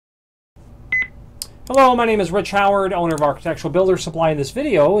Hello, my name is Rich Howard, owner of Architectural Builders Supply. In this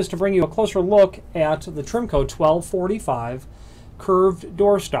video is to bring you a closer look at the Trimco 1245 curved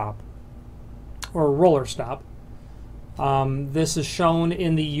door stop or roller stop. This is shown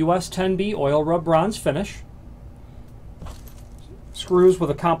in the US 10B oil rub bronze finish. Screws with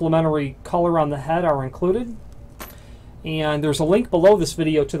a complementary color on the head are included. And there's a link below this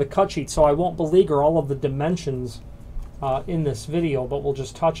video to the cut sheet, so I won't beleaguer all of the dimensions in this video, but we'll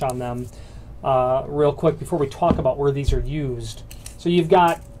just touch on them real quick before we talk about where these are used. So you've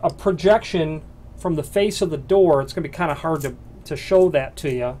got a projection from the face of the door. It's going to be kind of hard to show that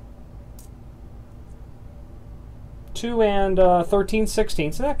to you. 2 and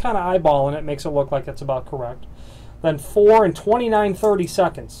 13/16, so that kind of eyeballing it makes it look like it's about correct. Then 4 and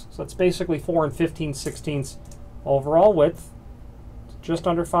 29/32, so it's basically 4 and 15/16 overall width, just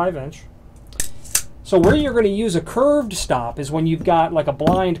under 5 inch. So where you're going to use a curved stop is when you've got like a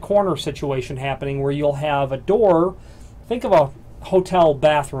blind corner situation happening where you'll have a door. Think of a hotel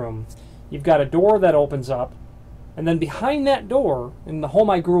bathroom. You've got a door that opens up, and then behind that door, in the home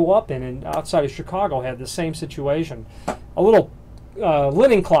I grew up in and outside of Chicago had the same situation, a little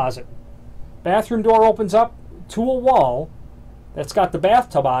linen closet. Bathroom door opens up to a wall that's got the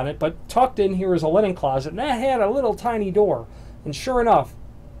bathtub on it, but tucked in here is a linen closet, and that had a little tiny door. And sure enough,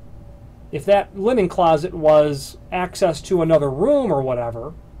 if that linen closet was access to another room or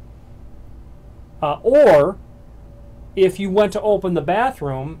whatever, or if you went to open the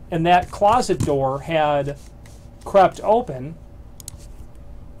bathroom and that closet door had crept open,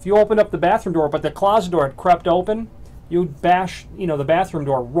 if you opened up the bathroom door but the closet door had crept open, you'd bash, the bathroom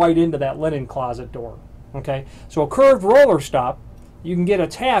door right into that linen closet door. Okay, so a curved roller stop you can get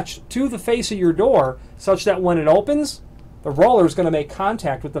attached to the face of your door such that when it opens, the roller is going to make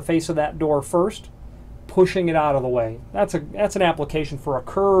contact with the face of that door first, pushing it out of the way. That's an application for a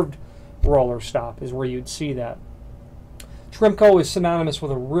curved roller stop, is where you'd see that. Trimco is synonymous with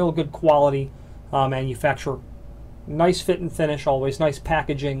a real good quality manufacturer. Nice fit and finish, always nice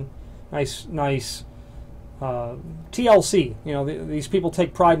packaging, nice TLC. These people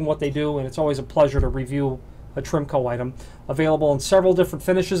take pride in what they do, and it's always a pleasure to review a Trimco item. Available in several different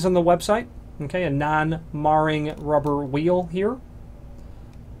finishes on the website. Okay, a non-marring rubber wheel here.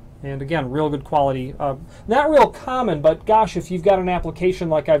 And again, real good quality. Not real common, but gosh, if you've got an application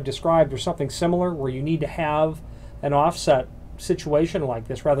like I've described or something similar where you need to have an offset situation like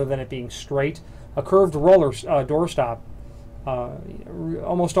this rather than it being straight, a curved roller door stop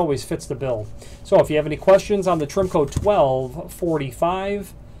almost always fits the bill. So if you have any questions on the Trimco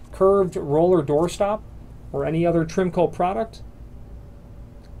 1245 curved roller door stop or any other Trimco product,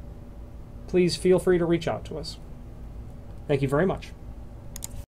 please feel free to reach out to us. Thank you very much.